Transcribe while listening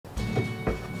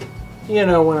You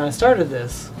know, when I started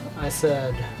this, I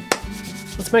said,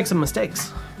 let's make some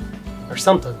mistakes, or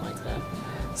something like that.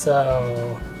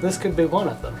 So this could be one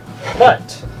of them.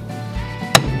 But,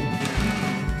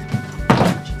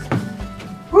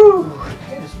 whew,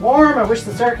 it is warm. I wish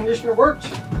this air conditioner worked.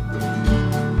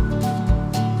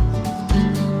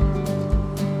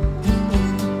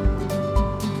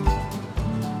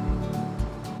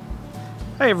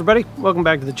 Hey everybody, welcome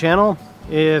back to the channel.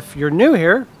 If you're new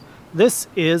here, this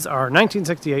is our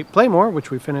 1968 Playmore,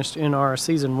 which we finished in our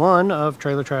season 1 of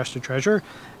Trailer Trash to Treasure.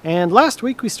 And last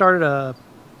week we started a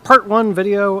part 1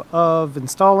 video of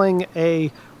installing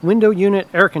a window unit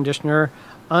air conditioner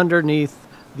underneath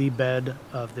the bed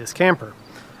of this camper.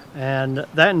 And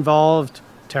that involved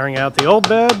tearing out the old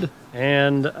bed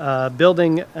and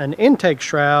building an intake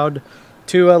shroud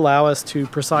to allow us to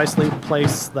precisely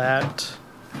place that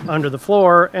under the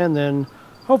floor, and then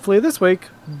hopefully this week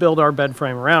build our bed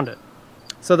frame around it.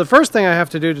 So the first thing I have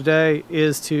to do today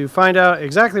is to find out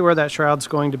exactly where that shroud's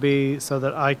going to be so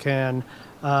that I can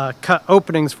cut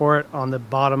openings for it on the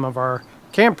bottom of our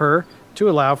camper to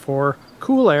allow for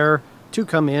cool air to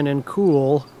come in and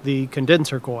cool the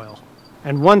condenser coil.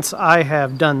 And once I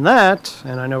have done that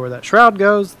and I know where that shroud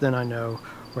goes, then I know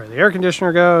where the air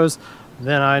conditioner goes,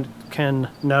 then I can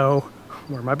know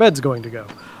where my bed's going to go.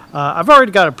 I've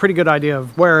already got a pretty good idea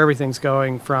of where everything's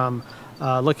going from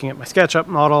looking at my SketchUp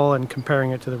model and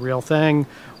comparing it to the real thing.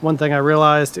 One thing I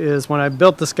realized is when I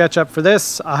built the SketchUp for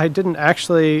this, I didn't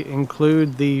actually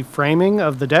include the framing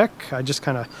of the deck. I just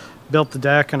kind of built the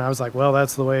deck and I was like, well,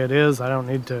 that's the way it is. I don't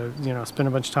need to, spend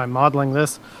a bunch of time modeling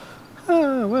this.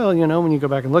 Well, when you go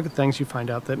back and look at things, you find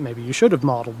out that maybe you should have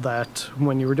modeled that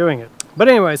when you were doing it. But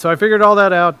anyway, so I figured all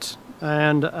that out,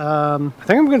 and I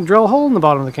think I'm going to drill a hole in the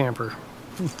bottom of the camper.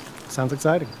 Sounds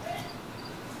exciting.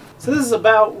 So this is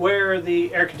about where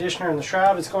the air conditioner and the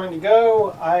shroud is going to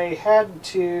go. I had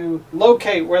to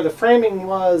locate where the framing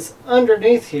was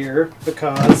underneath here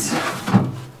because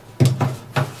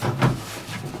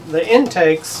the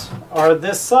intakes are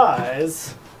this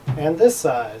size and this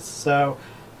size. So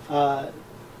now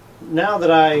that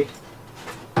I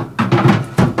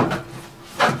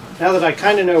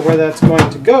kind of know where that's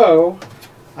going to go,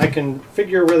 I can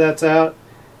figure where that's at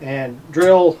and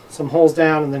drill some holes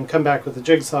down and then come back with the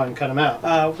jigsaw and cut them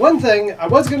out. One thing, I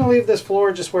was going to leave this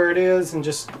floor just where it is and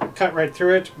just cut right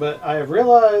through it, but I have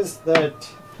realized that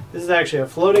this is actually a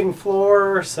floating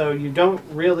floor, so you don't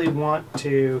really want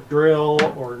to drill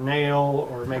or nail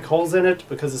or make holes in it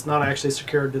because it's not actually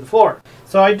secured to the floor.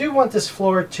 So I do want this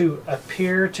floor to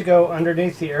appear to go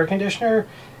underneath the air conditioner,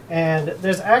 and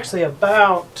there's actually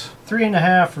about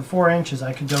 3.5 or 4 inches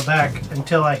I could go back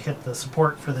until I hit the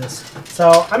support for this.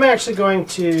 So I'm actually going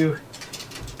to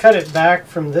cut it back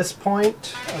from this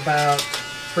point about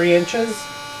 3 inches,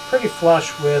 pretty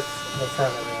flush with the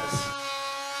front of this.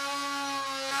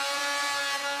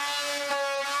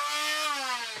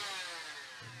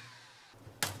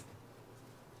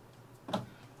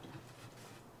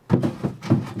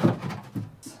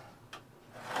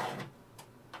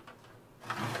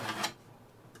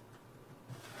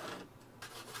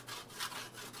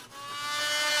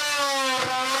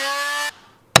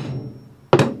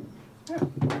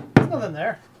 Nothing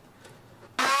there.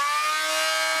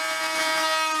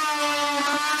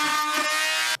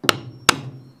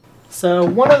 So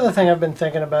one other thing I've been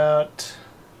thinking about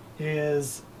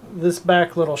is this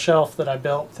back little shelf that I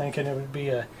built, thinking it would be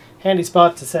a handy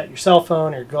spot to set your cell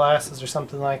phone or your glasses or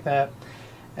something like that.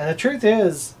 And the truth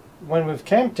is, when we've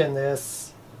camped in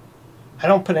this, I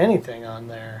don't put anything on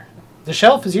there. The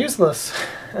shelf is useless.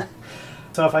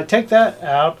 So if I take that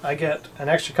out, I get an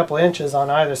extra couple inches on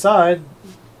either side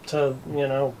to,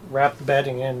 wrap the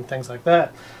bedding in and things like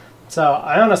that. So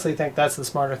I honestly think that's the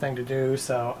smarter thing to do.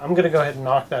 So I'm going to go ahead and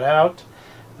knock that out,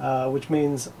 which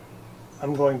means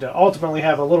I'm going to ultimately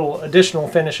have a little additional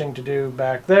finishing to do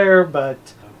back there, but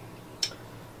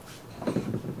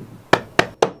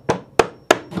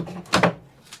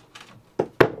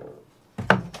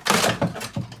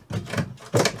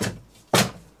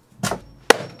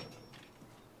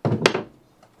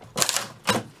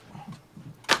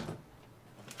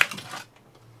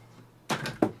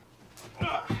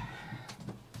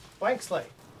blank slate.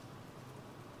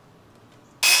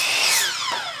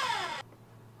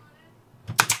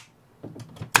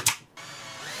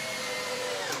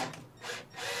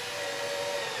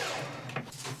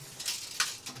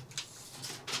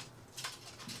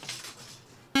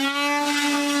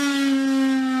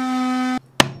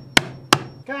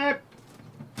 Okay.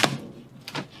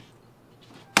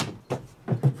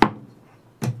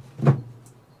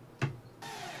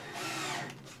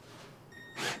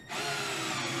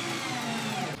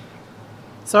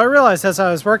 So I realized as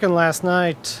I was working last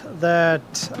night that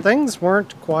things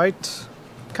weren't quite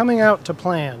coming out to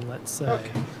plan, let's say.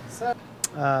 Okay. So,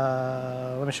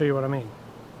 let me show you what I mean.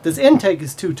 This intake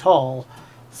is too tall,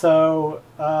 so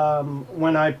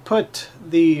when I put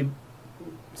the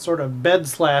sort of bed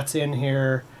slats in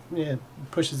here, it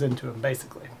pushes into them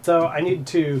basically. So I need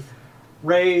to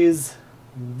raise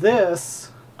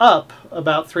this up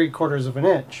about 3/4 of an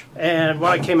inch. And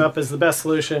what I came up as the best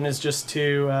solution is just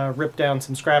to rip down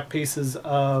some scrap pieces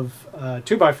of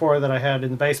 2x4 that I had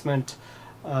in the basement,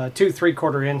 2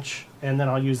 3/4 inch, and then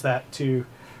I'll use that to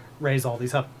raise all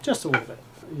these up just a little bit.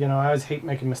 You know, I always hate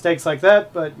making mistakes like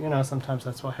that, but you know, sometimes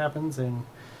that's what happens and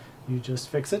you just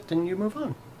fix it and you move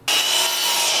on.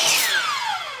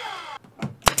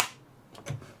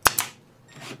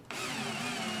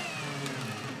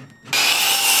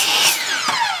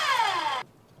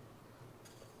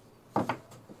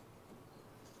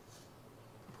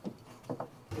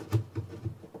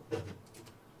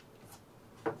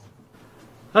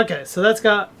 Okay, so that's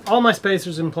got all my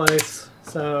spacers in place,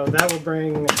 so that will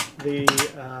bring the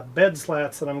bed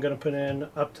slats that I'm going to put in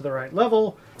up to the right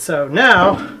level. So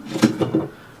now,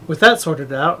 with that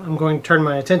sorted out, I'm going to turn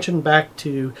my attention back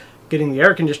to getting the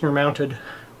air conditioner mounted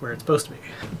where it's supposed to be.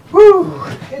 Whew,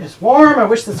 it is warm. I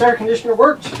wish this air conditioner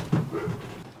worked.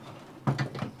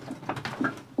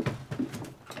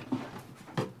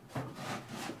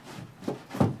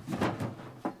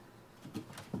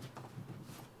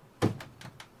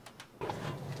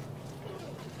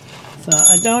 So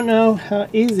I don't know how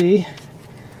easy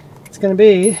it's going to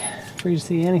be for you to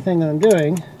see anything that I'm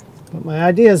doing, but my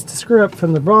idea is to screw up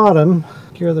from the bottom,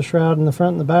 secure the shroud in the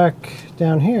front and the back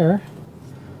down here,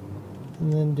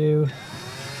 and then do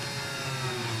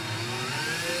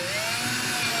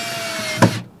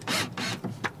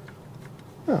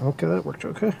oh, okay, that worked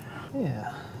okay.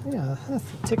 Yeah, that's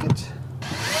the ticket.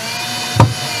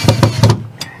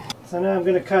 So now I'm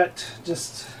going to cut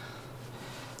just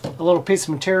a little piece of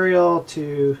material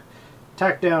to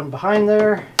tack down behind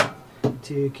there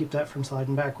to keep that from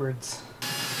sliding backwards.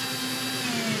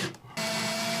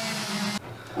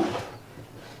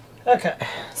 Okay,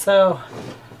 so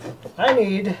I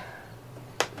need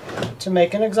to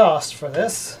make an exhaust for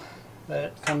this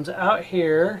that comes out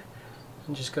here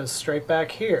and just goes straight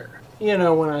back here. You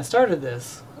know, when I started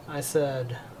this, I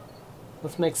said,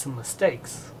 let's make some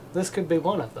mistakes. This could be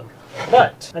one of them.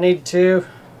 But I need to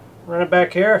run it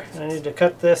back here. I need to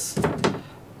cut this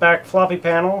back floppy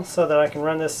panel so that I can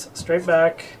run this straight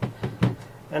back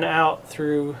and out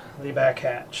through the back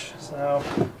hatch. So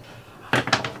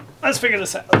let's figure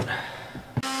this out.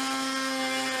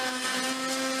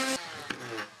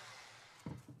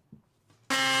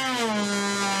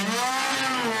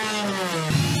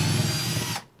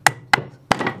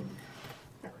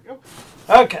 There we go.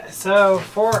 Okay, so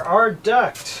for our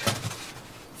duct,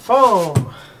 foam,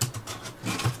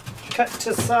 cut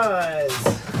to size.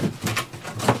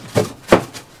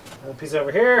 A piece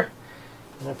over here,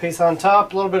 and a piece on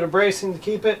top, a little bit of bracing to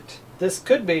keep it. This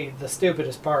could be the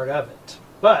stupidest part of it,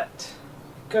 but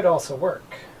it could also work.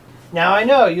 Now I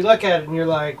know you look at it and you're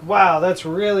like, wow, that's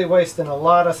really wasting a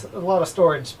lot of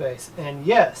storage space. And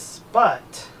yes,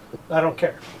 but I don't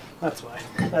care. That's why.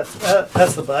 That's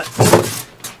the but.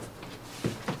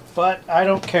 But I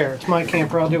don't care. It's my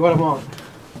camper. I'll do what I want.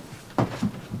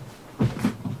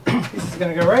 This is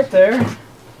going to go right there.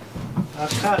 I've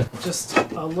cut just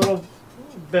a little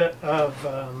bit of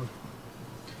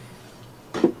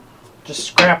just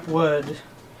scrap wood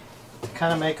to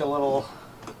kind of make a little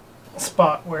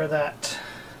spot where that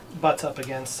butts up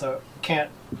against so it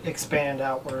can't expand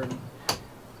outward.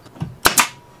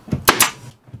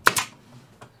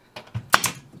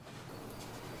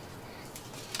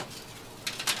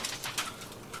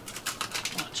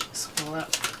 Watch this. Well,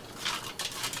 that.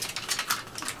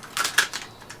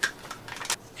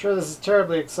 I'm sure this is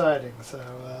terribly exciting, so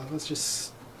let's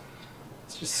just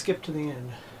skip to the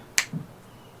end.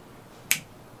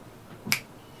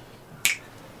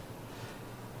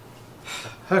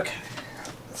 Okay,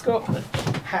 let's go open the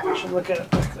hatch and look at it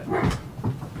back there.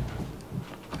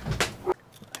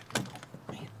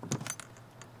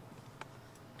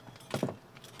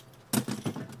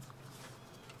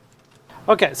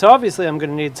 Okay, so obviously I'm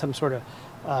going to need some sort of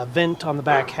vent on the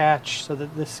back hatch so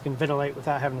that this can ventilate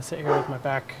without having to sit here with my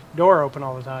back door open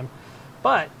all the time.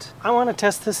 But I want to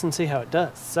test this and see how it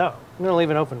does, so I'm going to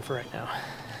leave it open for right now.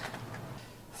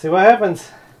 See what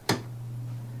happens.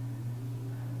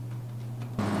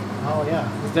 Oh yeah,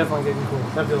 it's definitely getting cool.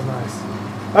 That feels nice.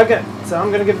 Okay, so I'm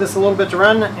going to give this a little bit to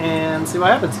run and see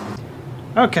what happens.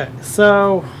 Okay,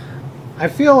 so I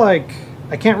feel like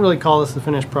I can't really call this the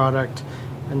finished product.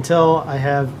 until I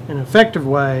have an effective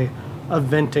way of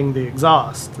venting the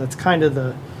exhaust. That's kind of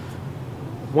the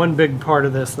one big part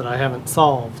of this that I haven't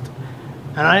solved.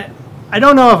 And I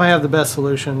don't know if I have the best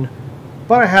solution,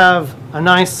 but I have a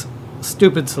nice,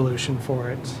 stupid solution for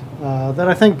it that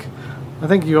I think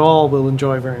you all will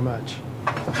enjoy very much.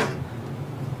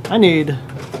 I need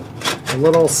a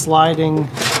little sliding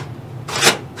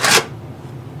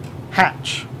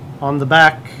hatch on the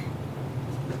back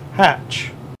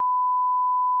hatch.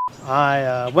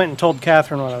 I went and told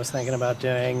Catherine what I was thinking about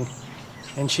doing,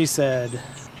 and she said,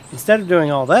 instead of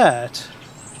doing all that,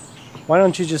 why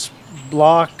don't you just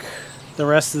block the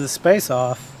rest of the space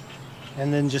off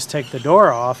and then just take the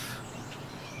door off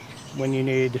when you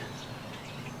need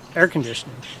air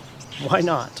conditioning? Why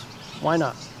not? Why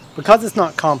not? Because it's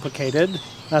not complicated,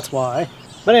 that's why.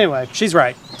 But anyway, she's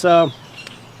right. So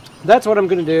that's what I'm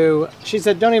going to do. She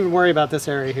said don't even worry about this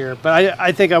area here, but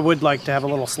I think I would like to have a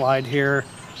little slide here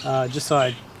just so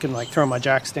I can like throw my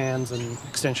jack stands and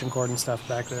extension cord and stuff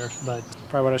back there. But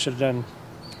probably what I should have done,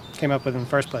 came up with in the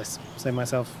first place. Saved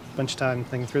myself a bunch of time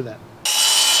thinking through that.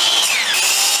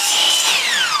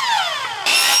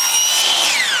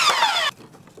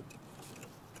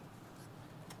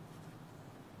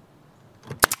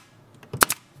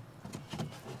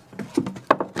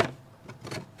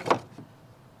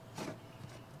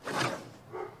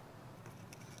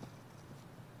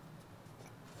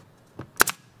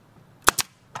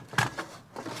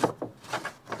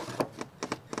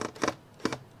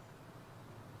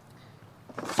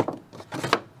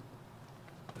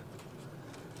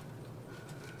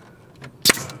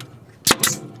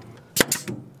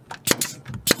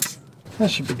 That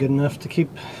should be good enough to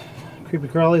keep creepy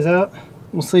crawlies out.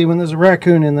 We'll see when there's a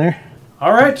raccoon in there.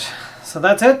 Alright, so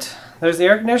that's it. There's the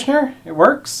air conditioner. It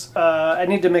works. I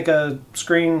need to make a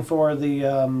screen for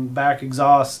the back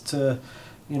exhaust to,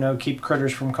 you know, keep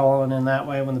critters from calling in that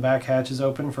way when the back hatch is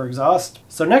open for exhaust.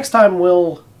 So next time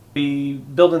we'll be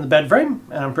building the bed frame,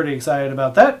 and I'm pretty excited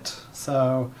about that.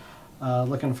 So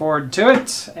looking forward to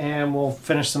it, and we'll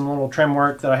finish some little trim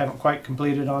work that I haven't quite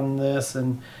completed on this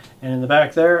and in the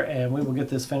back there, and we will get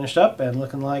this finished up and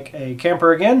looking like a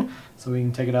camper again, so we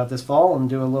can take it out this fall and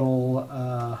do a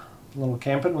little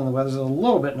camping when the weather's a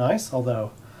little bit nice,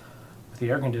 although with the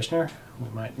air conditioner we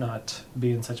might not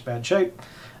be in such bad shape.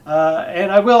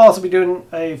 And I will also be doing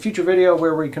a future video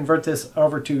where we convert this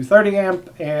over to 30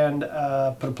 amp and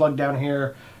put a plug down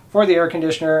here for the air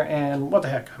conditioner, and what the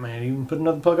heck, I might even put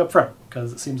another plug up front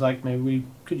because it seems like maybe we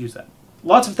could use that.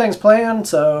 Lots of things planned,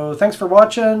 so thanks for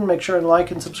watching. Make sure and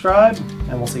like and subscribe,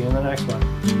 and we'll see you in the next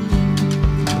one.